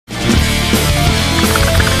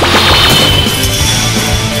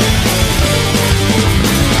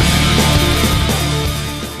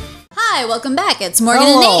welcome back. It's Morgan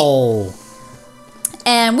and Nate.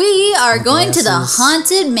 And we are going to the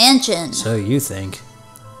Haunted Mansion. So you think.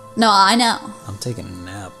 No, I know. I'm taking a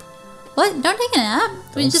nap. What? Don't take a nap.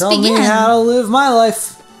 We just tell begin. me how to live my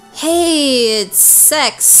life. Hey, it's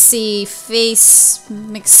Sexy Face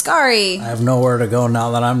McScary. I have nowhere to go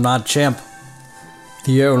now that I'm not Chimp.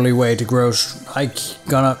 The only way to grow... You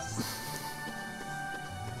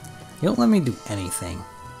don't let me do anything.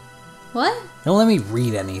 What? You don't let me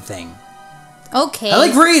read anything. Okay. I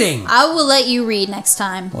like reading! I will let you read next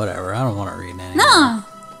time. Whatever, I don't want to read anything. No.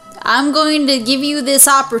 I'm going to give you this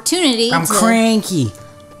opportunity I'm cranky.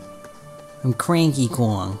 I'm cranky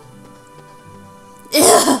Kwong.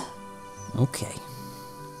 Okay.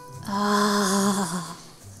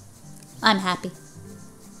 I'm happy.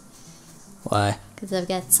 Why? Because I've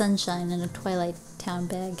got sunshine in a Twilight Town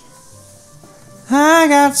bag. I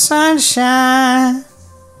got sunshine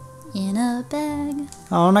In a bag.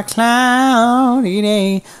 on a cloudy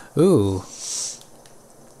day. Ooh.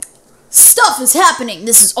 Stuff is happening.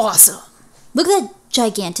 This is awesome. Look at that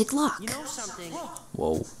gigantic lock. You know something?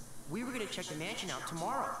 Whoa. We were gonna check the mansion out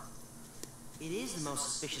tomorrow. It is the most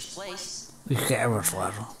suspicious place.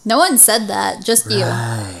 No one said that. Just you.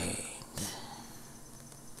 Right.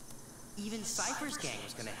 Even Cypher's gang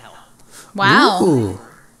was gonna help. Wow. Ooh.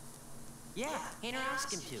 Yeah, Hannah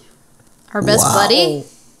asked him to. Our best buddy?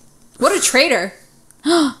 What a traitor.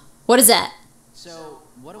 What is that? So,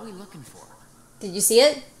 what are we looking for? Did you see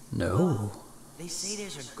it? No. They say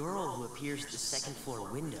there's a girl who appears at the second floor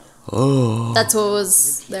window. Oh. That's what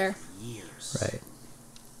was there. Years. Right.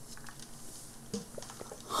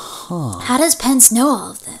 Huh. How does Pence know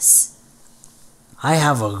all of this? I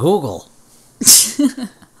have a Google.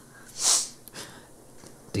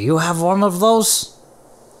 Do you have one of those?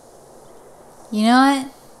 You know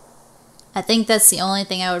what? I think that's the only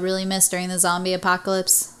thing I would really miss during the zombie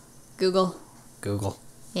apocalypse. Google. Google.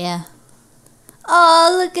 Yeah.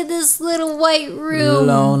 Oh, look at this little white room.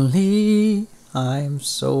 Lonely. I'm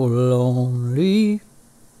so lonely.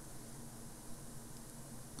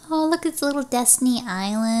 Oh, look, it's little Destiny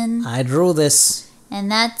Island. I drew this. And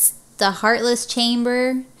that's the Heartless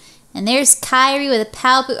Chamber. And there's Kyrie with a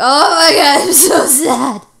palpable... Oh my god, I'm so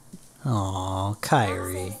sad. Aw,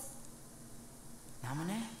 Kyrie.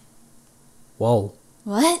 Nominee? Whoa.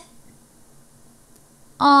 What?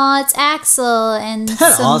 Oh, it's Axel and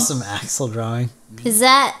That awesome Axel drawing. Is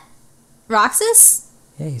that Roxas?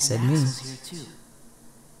 Yeah, he said And me. Axel's here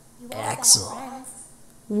too. Axel.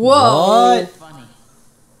 Whoa. What? Funny.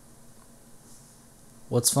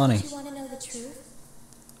 What's funny? Do you want to know the truth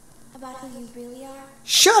about who you really are?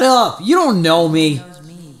 Shut up! You don't know me! Knows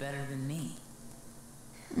me better than me.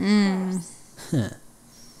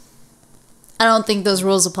 I don't think those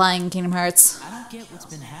rules apply in Kingdom Hearts. I don't get what's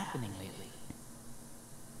been happening lately.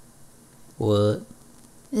 What?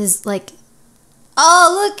 Is like...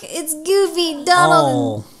 Oh, look! It's Goofy,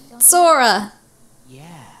 Donald, and Sora.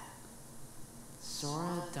 Yeah.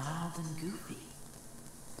 Sora, Donald, and Goofy.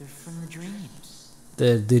 They're from the dreams.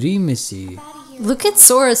 The Dreamissy. Look at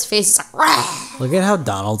Sora's face. It's like... Rah! Look at how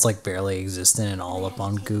Donald's like barely existent and all up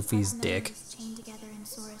on Goofy's dick.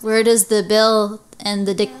 Where does the bill and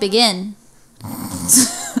the dick begin?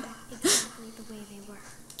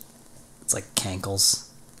 It's like cankles.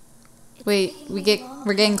 Wait, we're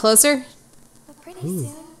getting closer? But pretty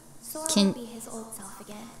soon, Sora Can- will be his old self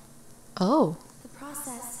again. Oh. The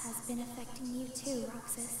process has been affecting you too,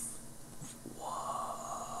 Roxas.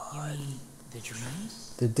 You mean the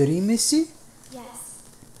dreams? The Dreamissy? Yes.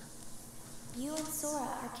 You and Sora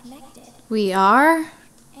are connected. We are?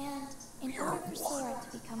 And in order for Sora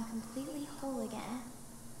to become completely whole again,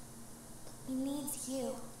 he needs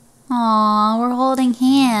you. Aw, we're holding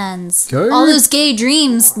hands. Okay. All those gay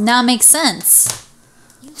dreams now make sense.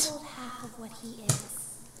 You hold half of what he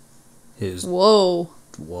is. His. Whoa.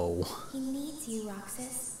 Whoa. He needs you,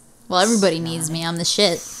 Roxas. Well, everybody needs me. I'm the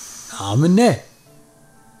shit. I'm in there.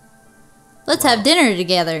 Let's have dinner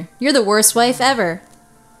together. You're the worst wife ever.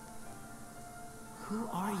 Who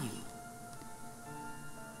are you?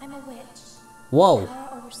 I'm a witch. Whoa. Power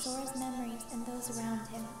over Sora's memories and those around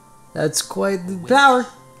him. That's quite the power.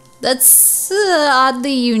 That's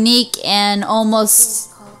oddly unique and almost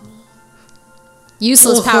Fools called me.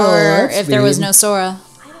 useless Oh, power that's if there was mean. no Sora.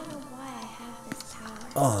 I don't know why I have this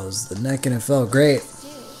power. Oh, it was the neck and it felt great.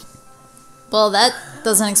 Well, that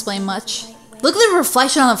doesn't explain much. Look at the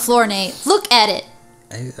reflection on the floor, Nate. Look at it.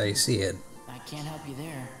 I see it. I can't help you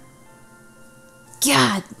there.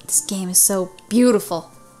 God, this game is so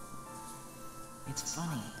beautiful. It's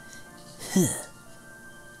funny.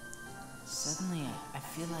 Suddenly, I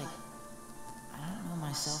feel like I don't know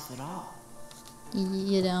myself at all.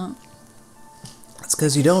 You don't. It's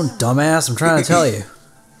because you don't, dumbass. I'm trying to tell you.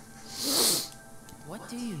 What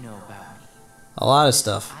do you know about me? A lot of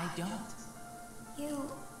stuff. I don't.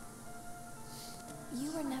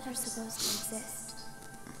 You were never supposed to exist,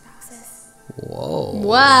 Roxas. Whoa.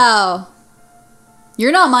 Wow.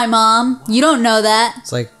 You're not my mom. You don't know that.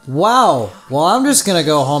 It's like, wow. Well, I'm just gonna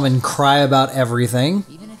go home and cry about everything.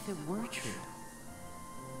 Even if it were true.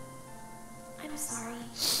 I'm sorry.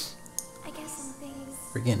 I guess some things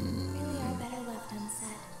Freaking, really are better left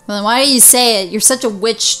unsaid. Well, then why do you say it? You're such a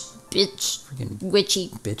witch, bitch, freaking witchy.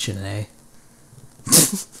 bitchin', eh?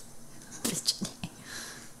 Bitch.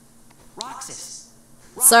 Roxas.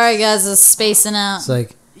 Sorry, guys, I was spacing out. It's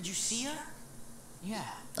like, Did you see her? Yeah.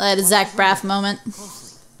 I had a Zach Braff moment.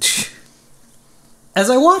 Closely. as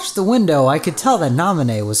I watched the window, I could tell that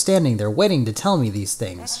Naminé was standing there waiting to tell me these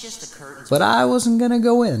That's things. just the curtains. But I wasn't gonna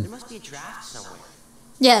go There in. must be a draft somewhere.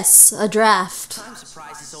 Yes, a draft. I'm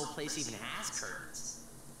surprised this old place even has curtains.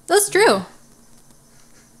 That's true.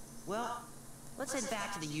 Well, let's head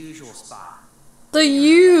back to the usual spot. The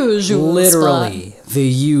usual Literally, spot. the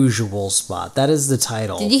usual spot. That is the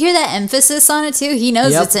title. Did you hear that emphasis on it too? He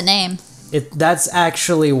knows Yep. it's a name. That's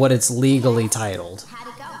actually what it's legally titled. How'd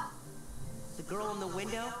it go? The girl in the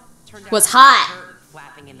window turned out Was to be hot. a curtain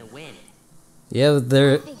flapping in the wind. Yeah,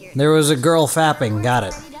 there was a girl fapping. Got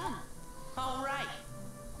it. Already done. All right.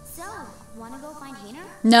 So, wanna go find Hayner?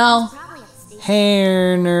 No, Probably at the station.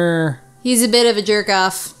 Hairner. he's a bit of a jerk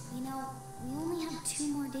off. You know, we only have 2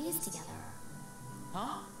 more days together.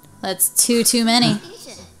 Huh? That's too many.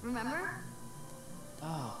 Station, remember?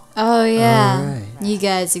 Oh. Oh yeah, Alright. you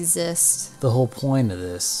guys exist. The whole point of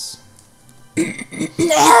this.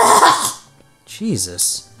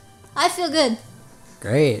 Jesus. I feel good.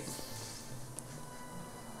 Great.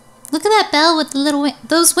 Look at that bell with the little wing.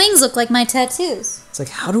 Those wings look like my tattoos. It's like,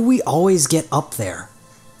 how do we always get up there?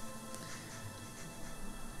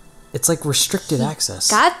 It's like restricted access.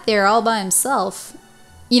 Got there all by himself.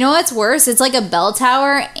 You know what's worse? It's like a bell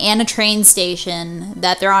tower and a train station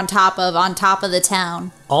that they're on top of the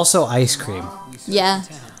town. Also ice cream. Yeah.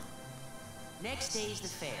 Next day's the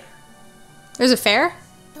fair. There's a fair?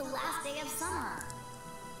 The last day of summer.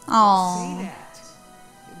 Oh, that.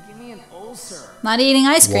 Give me an ulcer. not eating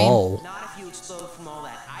ice cream. Whoa. Not if you explode from all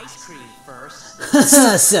that ice cream first.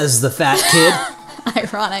 Says the fat kid.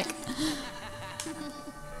 Ironic.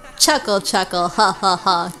 Chuckle, chuckle, ha ha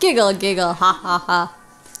ha. Giggle, giggle, ha ha ha.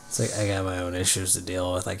 It's like, I got my own issues to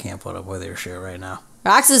deal with. I can't put up with your shit right now.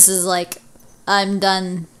 Roxas is like, I'm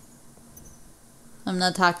done. I'm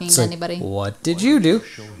not talking It's to like, anybody. what did you do?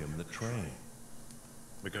 Show him the train.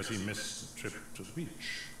 Because he missed the trip to the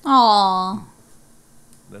beach. Aw.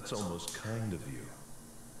 That's almost kind of you.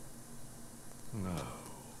 No.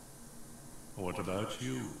 What about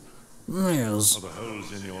you? Yes. Are the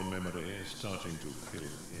holes in your memory starting to fill in?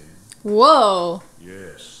 Whoa.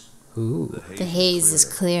 Yes. Ooh. The haze is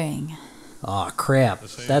clearing. Aw, crap. The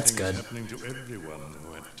same That's thing good. is happening to everyone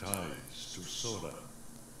who had ties to Sora.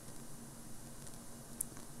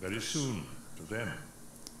 Very soon, to them,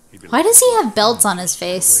 he will Why does he have belts on his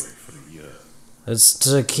face? away for a year. It's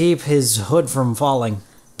to keep his hood from falling.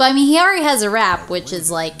 But I mean, he already has a wrap, which is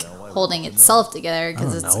like holding itself together I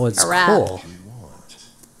because don't it's know. It's a wrap. cool. You want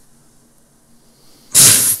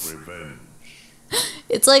revenge.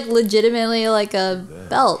 It's like legitimately like a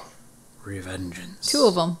belt. Revengeance. 2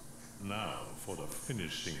 of them. Now for the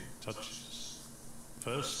finishing touches.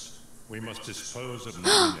 First, we must dispose of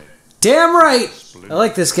Naminé. Damn right! I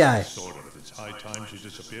like this guy. Sora, it's high time she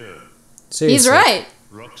disappeared. Seriously. He's right.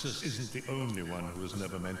 Roxas isn't the only one who was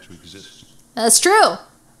never meant to exist. That's true.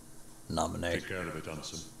 Nominate. Take care of it,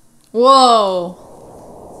 Ansem.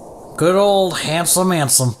 Whoa. Good old handsome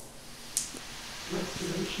Ansem.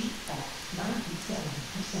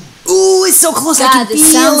 Ooh, it's so close. I God, can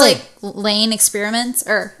this feel sounds it. like Lane experiments.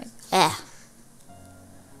 Gorge,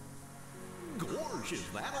 is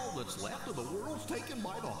that all that's left of the world's taken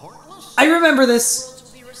by the Heartless? I remember this.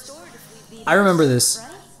 Will be restored if we beat I remember this.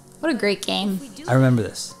 right? What a great game. I remember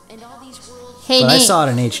this. And all these worlds Hey, But I Nate, saw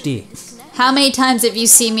it in HD. how many times have you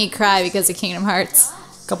seen me cry because of Kingdom Hearts?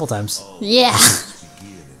 A couple times. Yeah.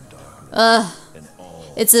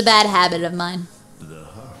 It's a bad habit of mine.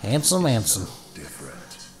 Handsome Ansem. Different.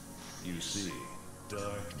 You see,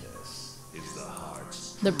 darkness is the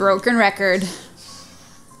heart's. The broken record.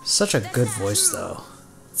 Such a good voice, though.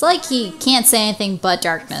 It's like he can't say anything but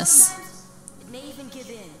darkness. It may even give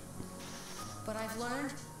in. But I've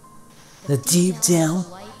learned That deep down,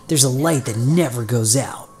 there's a light that never goes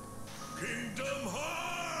out. Kingdom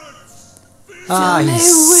Hearts! Ah, he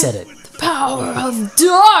said it. Power of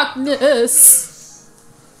darkness.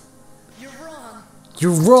 you're wrong.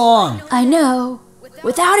 You're wrong. I know.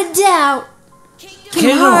 Without a doubt.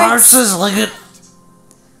 Kingdom Hearts is like it.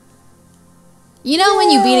 You know when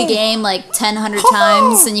you beat a game like 100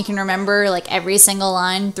 times and you can remember like every single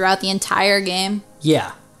line throughout the entire game?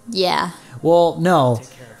 Yeah. Yeah. Well, no.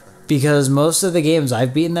 Because most of the games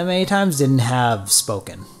I've beaten that many times didn't have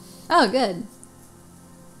spoken. Oh, good.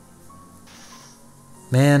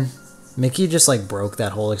 Man, Mickey just like broke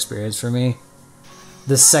that whole experience for me.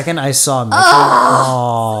 The second I saw Mickey,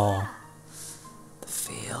 oh, the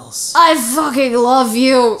feels. I fucking love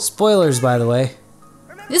you. Spoilers, by the way.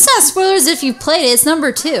 It's not spoilers if you've played it. It's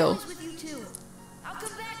number 2. With you too. I'll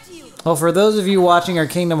come back to you. Well, for those of you watching our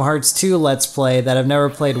Kingdom Hearts 2 Let's Play that have never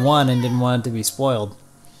played 1 and didn't want it to be spoiled,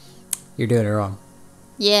 you're doing it wrong.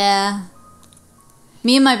 Yeah.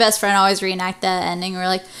 Me and my best friend always reenact that ending. We're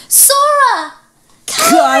like, Sora!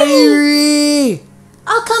 Kyrie!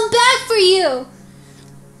 I'll come back for you!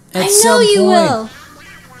 At I know some you point. will.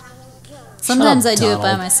 Sometimes Shut I up, do it by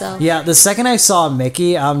Donald. myself. Yeah, the second I saw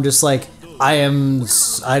Mickey, I'm just like, I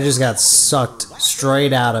just got sucked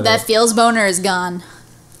straight out of That it. feels boner is gone.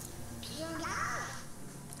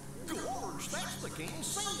 Gorge, that's the king's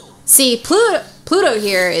seal. See, Pluto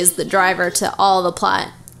here is the driver to all the plot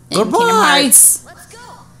in Goodbye. Kingdom Hearts. Let's go.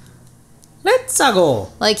 Let's go.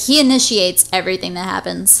 Like, he initiates everything that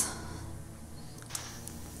happens.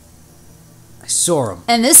 I saw him.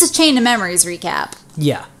 And this is Chain of Memories recap.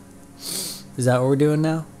 Yeah. Is that what we're doing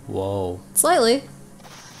now? Whoa. Slightly.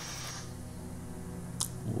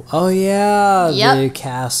 Oh yeah, Yep. the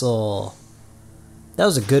castle. That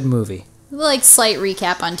was a good movie. Like, slight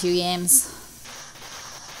recap on 2 games.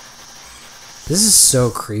 This is so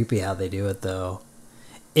creepy how they do it though.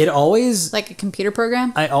 It always Like a computer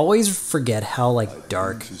program. I always forget how like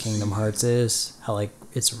dark Kingdom Hearts is. How like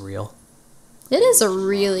it's real. It is a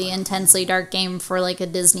really intensely dark game for like a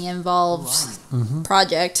Disney involved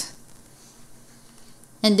project.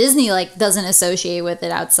 And Disney like doesn't associate with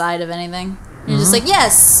it outside of anything. You're just like,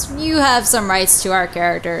 yes, you have some rights to our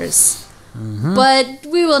characters. But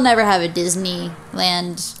we will never have a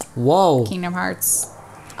Disneyland Whoa. Kingdom Hearts.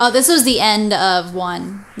 Oh, this was the end of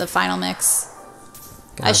 1, the final mix.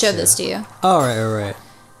 I showed Gotcha. this to you. Alright.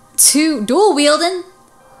 2, dual wielding.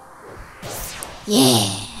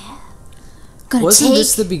 Yeah. Gonna Wasn't take...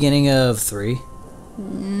 this the beginning of 3?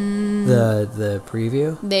 The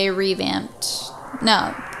preview? They revamped.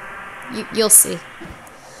 No, you'll see.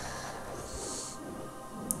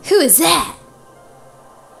 Who is that?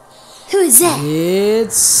 Who is that?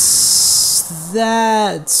 It's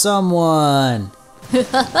that someone.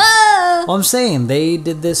 Well, I'm saying they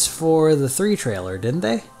did this for the 3 trailer, didn't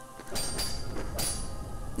they?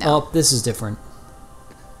 No. Oh, this is different.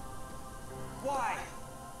 Why?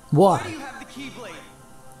 Why? You have the Keyblade.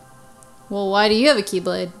 Well, why do you have a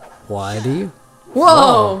Keyblade? Why do you?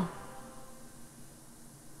 Whoa!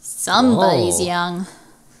 Somebody's Whoa. young.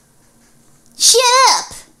 Shut up!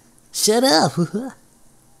 Shut up.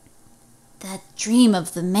 That dream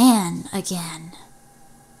of the man again.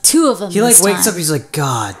 2 of them. He like this wakes time. up, he's like,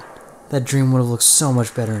 God, that dream would have looked so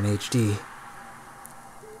much better in HD.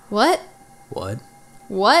 What? What?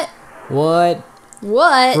 What? What?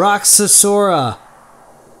 What? Roxasora.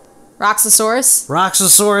 Roxasaurus?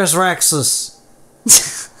 Roxasaurus Rexus.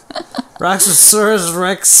 Roxasaurus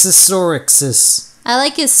Rexasaurixus. I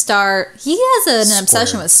like his star. He has an Spoiler.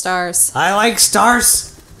 obsession with stars. I like stars.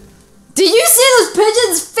 Did you see those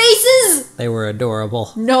pigeons' faces? They were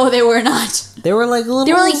adorable. No, they were not. They were like little.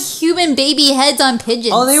 They were like human baby heads on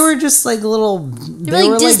pigeons. Oh, they were just like little. They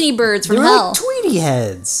were like Disney birds from they were hell. like Tweety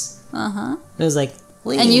heads. Uh-huh. It was like.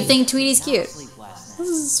 And you think Tweety's cute? Sleep last night.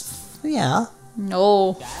 This is, yeah.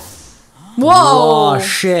 No. Whoa! Oh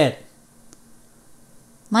shit!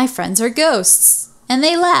 My friends are ghosts, and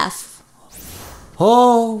they laugh.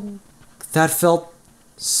 Oh, that felt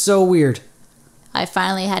so weird. I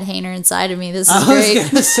finally had Hainer inside of me. This is I great. was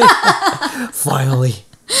gonna say, finally.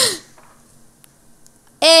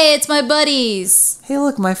 Hey, it's my buddies. Hey,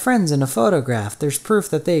 look, my friend's in a photograph. There's proof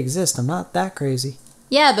that they exist. I'm not that crazy.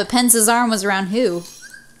 Yeah, but Pence's arm was around who?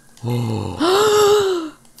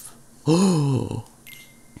 Oh.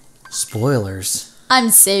 Spoilers. I'm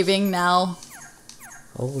saving now.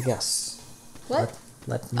 Oh yes. What?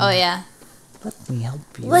 Let me. Oh, yeah. Let me help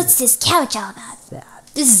you. What's this couch all about? that?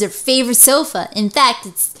 This is her favorite sofa. In fact,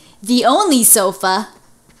 it's the only sofa.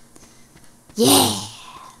 Yeah.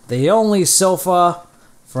 The only sofa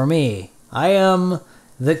for me. I am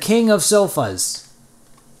the king of sofas.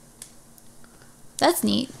 That's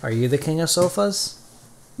neat. Are you the king of sofas?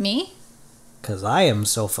 Me? 'Cause I am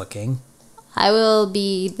sofa king. I will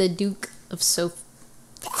be the Duke of Sophists.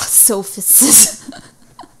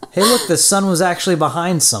 Hey, look, the sun was actually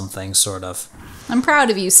behind something, sort of. I'm proud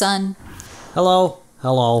of you, son. Hello.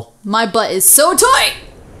 Hello. My butt is so tight!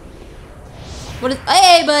 What is...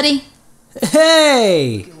 Hey, buddy!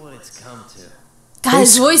 Hey! Look at what it's come to. God,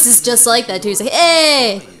 his voice is just like that, too. He's like,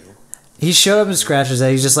 hey! He showed up and scratched his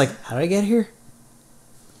head. He's just like, how did I get here?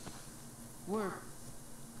 We're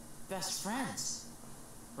best friends,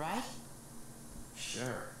 right?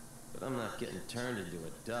 Sure, but I'm not getting turned into a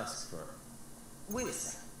dusk for... Wait a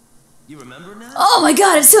second. You remember now? Oh my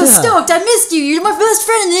god, I'm so stoked! I missed you! You're my best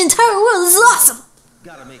friend in the entire world! This is awesome!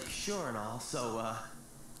 Gotta make sure and all, so,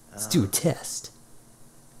 Let's do a test.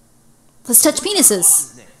 Let's touch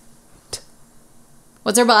penises.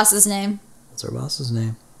 What's our boss's name? What's our boss's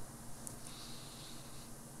name?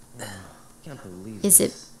 Can't believe Is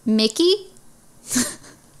this. it Mickey?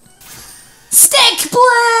 Stick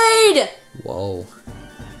Blade! Whoa.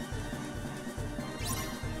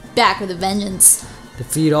 Back with a vengeance.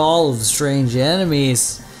 Defeat all of the strange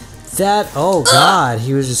enemies. That, oh god,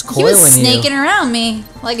 he was just He coiling was you. snaking around me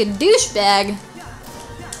like a douchebag.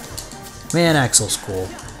 Man, Axel's cool.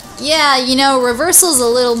 Yeah, you know, reversal's a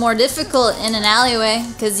little more difficult in an alleyway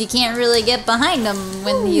because you can't really get behind him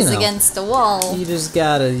when You he's know. against a wall. You just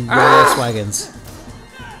gotta ass wagons.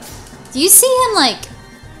 Do you see him, like,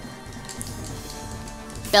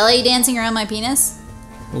 belly dancing around my penis?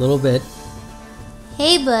 A little bit.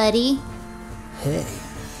 Hey, buddy. Hey.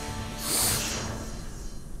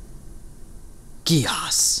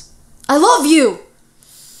 Gios. I love you!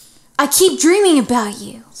 I keep dreaming about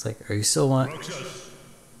you. It's like, are you still want? Roxas,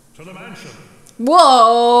 to the mansion.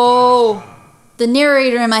 Whoa! The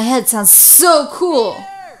narrator in my head sounds so cool.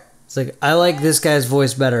 It's like, I like this guy's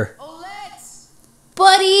voice better.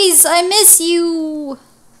 Buddies, I miss you.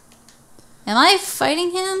 Am I fighting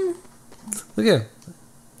him? Look at him.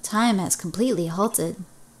 Time has completely halted.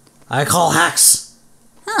 I call hacks.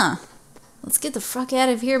 Huh. Let's get the fuck out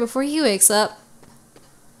of here before he wakes up.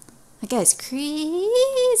 That guy's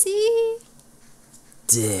crazy.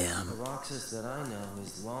 Damn. The Roxas that I know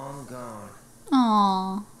is long gone.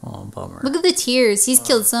 Aww. Oh, bummer. Look at the tears. He's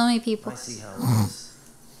killed so many people. I see how it is.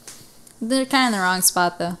 They're kind of in the wrong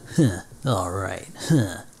spot, though. Huh. All right.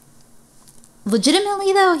 Huh.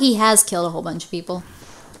 Legitimately, though, he has killed a whole bunch of people.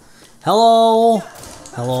 Hello.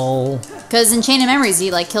 Hello. Because in Chain of Memories,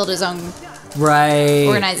 he, like, killed his own Right.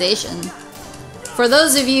 organization. For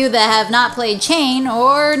those of you that have not played Chain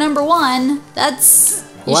or Number One, that's...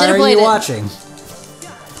 You Why should have are played you it. watching?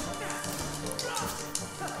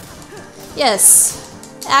 Yes.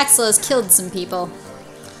 Axel has killed some people.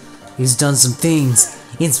 He's done some things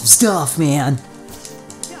and some stuff, man.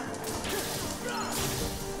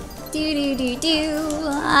 Do do do do.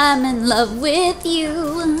 I'm in love with you.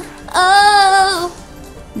 Oh.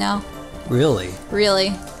 No, Really?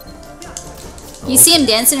 really. You see him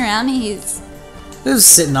dancing around me? He's... He was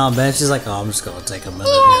sitting on a bench. He's like, oh, I'm just gonna take a minute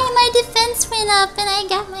Yay, here. my defense went up and I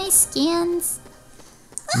got my scans.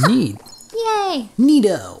 Neat. Yay.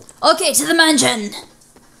 Neato. Okay, to the mansion.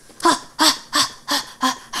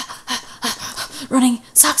 Running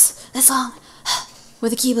sucks this long.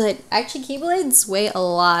 With a keyblade. Actually, keyblades weigh a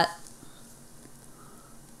lot.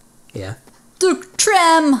 Yeah. The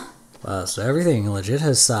trim. Wow, so everything legit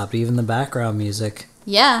has stopped, even the background music.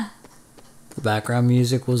 Yeah. The background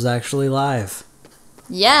music was actually live.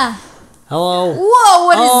 Yeah. Hello. Whoa,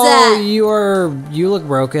 what is that? You look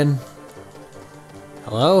broken.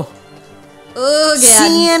 Hello? Oh,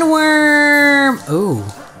 God. Sandworm! Ooh.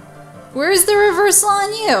 Where's the reversal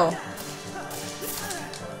on you?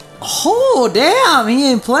 Oh, damn,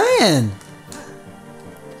 he ain't playing.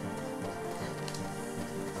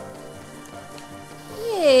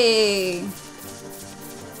 Yay.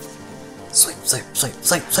 Swipe, swipe, swipe,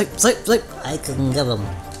 swipe, swipe, swipe, swipe. I can get him.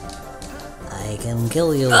 I can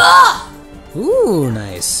kill you. Ah! Ooh,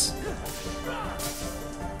 nice.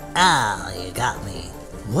 Ah, you got me.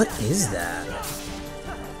 What is that?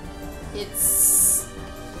 It's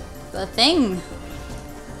the thing.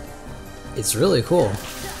 It's really cool.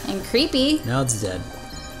 And creepy. Now it's dead.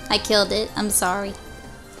 I killed it. I'm sorry.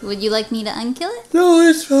 Would you like me to unkill it? No,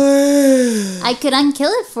 it's fine. I could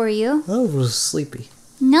unkill it for you. I was sleepy.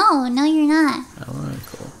 No, you're not. Alright,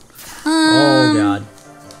 cool. Oh, God.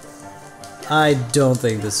 I don't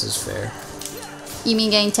think this is fair. You mean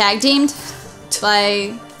getting tag teamed by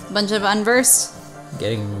a bunch of unversed?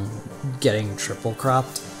 Getting triple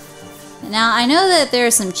cropped. Now, I know that there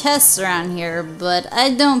are some chests around here, but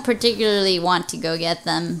I don't particularly want to go get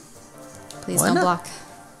them. Please Why don't not? block.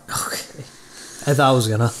 Okay. I thought I was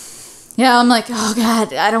gonna. Yeah, I'm like, oh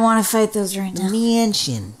god, I don't want to fight those right now.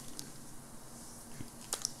 Mansion.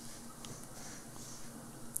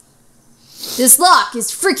 This lock is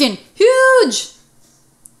freaking huge!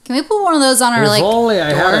 Can we put one of those on our, If like, only I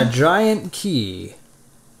had door? a giant key.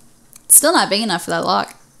 It's still not big enough for that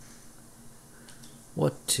lock.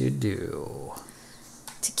 What to do?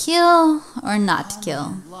 To kill or not to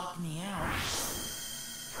kill? Lock me out.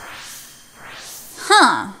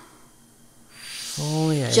 Huh. If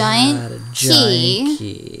only I Giant had a key. giant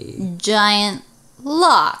key. Giant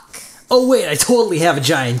lock. Oh wait, I totally have a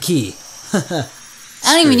giant key. I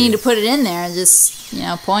don't even need to put it in there. Just, you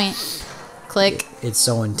know, point. Click. It's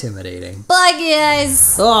so intimidating. Bye,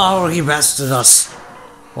 guys. Oh, he bested us.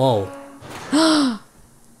 Oh.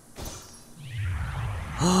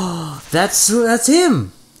 That's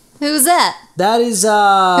him. Who's that? That is Who's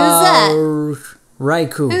that?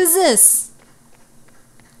 Raikou. Who's this?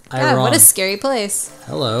 God, what a scary place.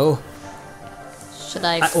 Hello. Should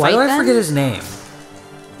I fight Why do I them? forget his name?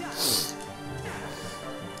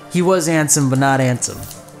 He was handsome, but not handsome.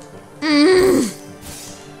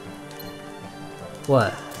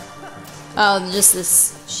 What? Oh, just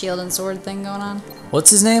this shield and sword thing going on. What's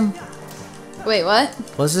his name? Wait, what?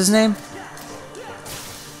 What's his name?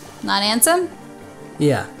 Not handsome?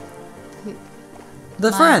 Yeah.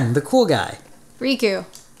 The friend, the cool guy. Riku.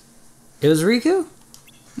 It was Riku?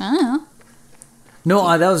 I don't know.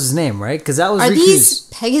 No, that was his name, right? Because that was Are Riku's. these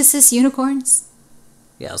Pegasus unicorns?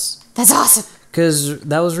 Yes. That's awesome. Because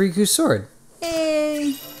that was Riku's sword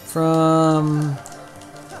Hey. from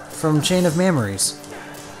Chain of Memories.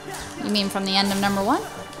 You mean from the end of number 1?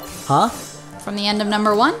 Huh? From the end of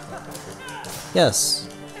number 1? Yes.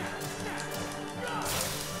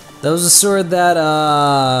 That was a sword that,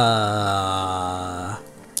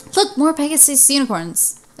 Look, more Pegasus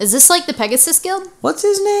unicorns. Is this like the Pegasus Guild? what's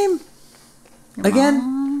his name?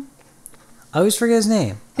 Again? I always forget his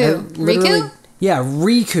name. Who? Riku? Yeah,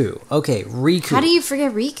 Riku. Okay, Riku. How do you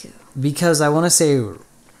forget Riku? Because I want to say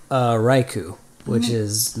Raikou, which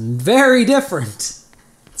is very different.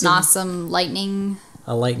 It's an awesome lightning.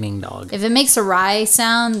 A lightning dog. If it makes a Rai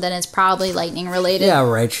sound, then it's probably lightning related. Yeah,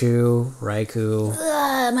 Raikou.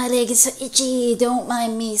 My leg is so itchy. Don't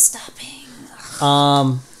mind me stopping.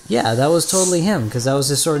 Yeah, that was totally him, because that was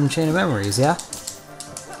his sword in Chain of Memories, yeah?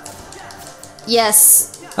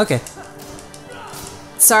 Yes. Okay,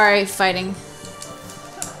 Sorry, fighting.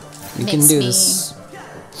 you Makes can do me- this.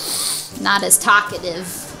 Not as talkative.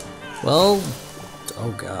 Well,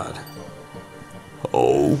 oh god.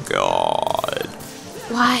 Oh god.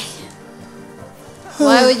 Why?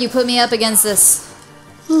 Why would you put me up against this?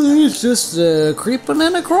 It's just creeping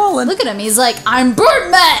and a crawling. Look at him. He's like, I'm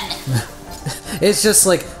Birdman. It's just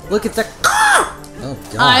like, look at the. Oh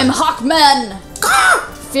god. I'm Hawkman.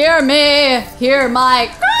 Fear me. Hear my.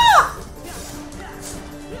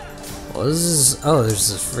 What is this? Oh, there's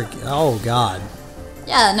this freaking. Oh god.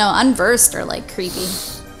 Yeah, no, Unversed are like creepy.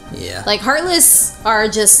 Yeah. Like Heartless are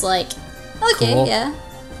just like, okay, Cool. yeah.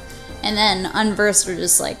 And then Unversed are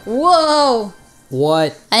just like, whoa.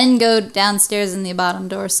 What? I didn't go downstairs in the bottom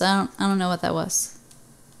door, so I don't know what that was.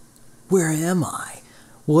 Where am I?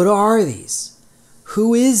 What are these?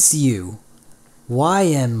 Who is you? Why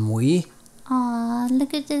am we? Aw,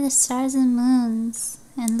 look at the stars and moons.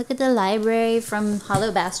 And look at the library from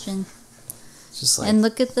Hollow Bastion. It's just like. And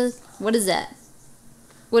look at the... What is that?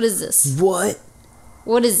 What is this? What?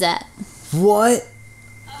 What is that? What?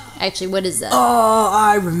 Actually, what is that? Oh,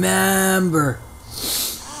 I remember.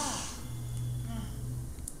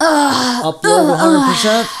 Upload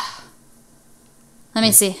 100%. Let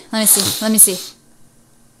me see. Let me see. Let me see.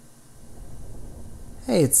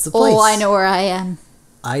 Hey, it's the place. Oh, I know where I am.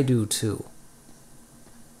 I do too.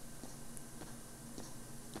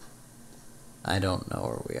 I don't know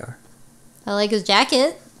where we are. I like his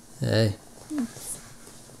jacket. Hey.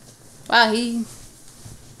 Wow, he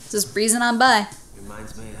just breezing on by. Your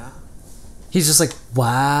mind's made up? He's just like,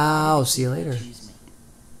 wow, see you later. Excuse me.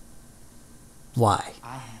 Why?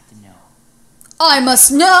 I have to know. I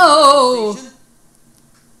must know!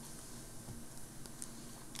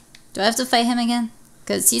 Do I have to fight him again?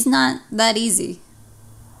 Because he's not that easy.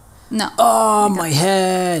 No. Oh, my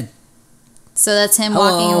head. So that's him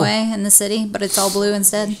Hello. walking away in the city, but it's all blue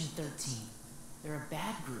instead. 13. They're a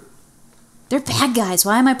bad group. They're bad guys.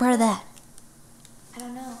 Why am I part of that? I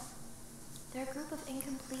don't know. They're a group of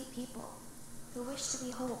incomplete people who wish to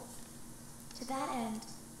be whole. To that end,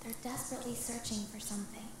 they're desperately searching for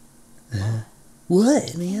something.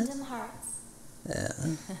 What, man? Kingdom Hearts.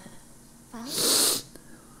 Funny?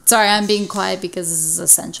 Sorry, I'm being quiet because this is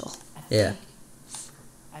essential. Yeah.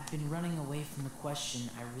 I've been running away from the question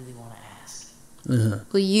I really want to ask.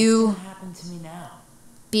 Will you What happened to me now?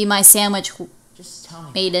 be my sandwich Just tell me.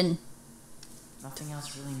 maiden? Nothing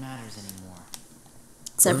else really matters anymore.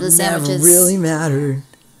 Except for the Never sandwiches. really mattered.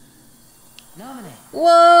 Nominate.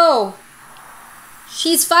 Whoa!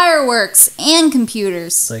 She's fireworks and computers.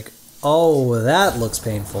 It's like, oh, that looks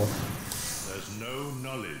painful. There's no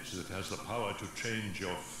knowledge that has the power to change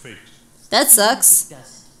your fate. That sucks. It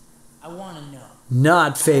doesn't. I want to know.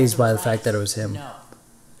 Not phased by the fact that it was him. No.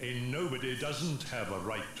 A nobody doesn't have a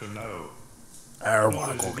right to know.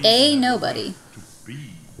 A nobody. To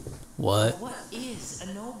be. What? What is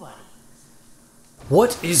a nobody?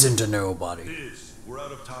 What isn't a nobody? We're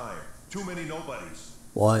out of time. Too many nobodies.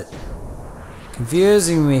 What?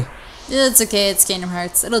 Confusing me. It's okay, it's Kingdom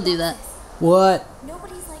Hearts. It'll do that. What?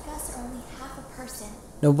 Nobodies like us are only half a person.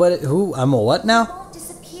 Nobody? Who? I'm a what You now? won't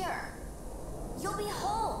disappear. You'll be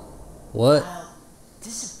whole. What?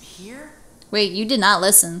 Disappear? Wait, you did not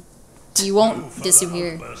listen. You won't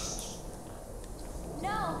disappear.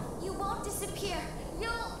 No, you won't disappear.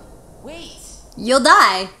 You'll... Wait. You'll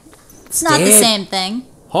die. It's not the Dead. same thing.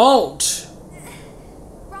 Halt!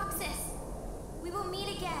 Roxas, we will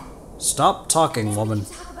meet again. Stop talking, Then woman. we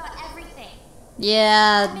can talk about everything.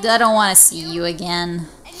 Yeah, I don't want to see you again.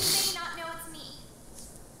 And you may not know it's me.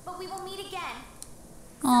 But we will meet again.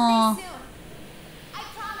 Aw. Someday soon. I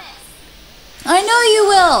promise. I know you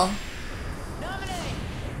will. Nominate.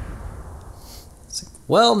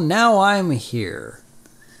 Well, now I'm here.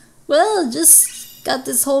 Well, just got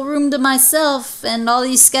this whole room to myself and all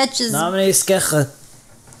these sketches. Nominate Skecha.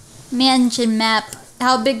 Mansion map.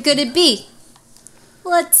 How big could it be?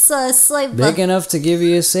 Let's swipe Big enough to give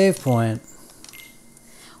you a save point.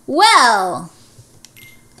 Well,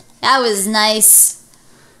 that was nice.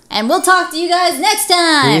 And we'll talk to you guys next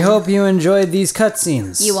time. We hope you enjoyed these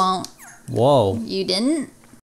cutscenes. You won't. Whoa. You didn't?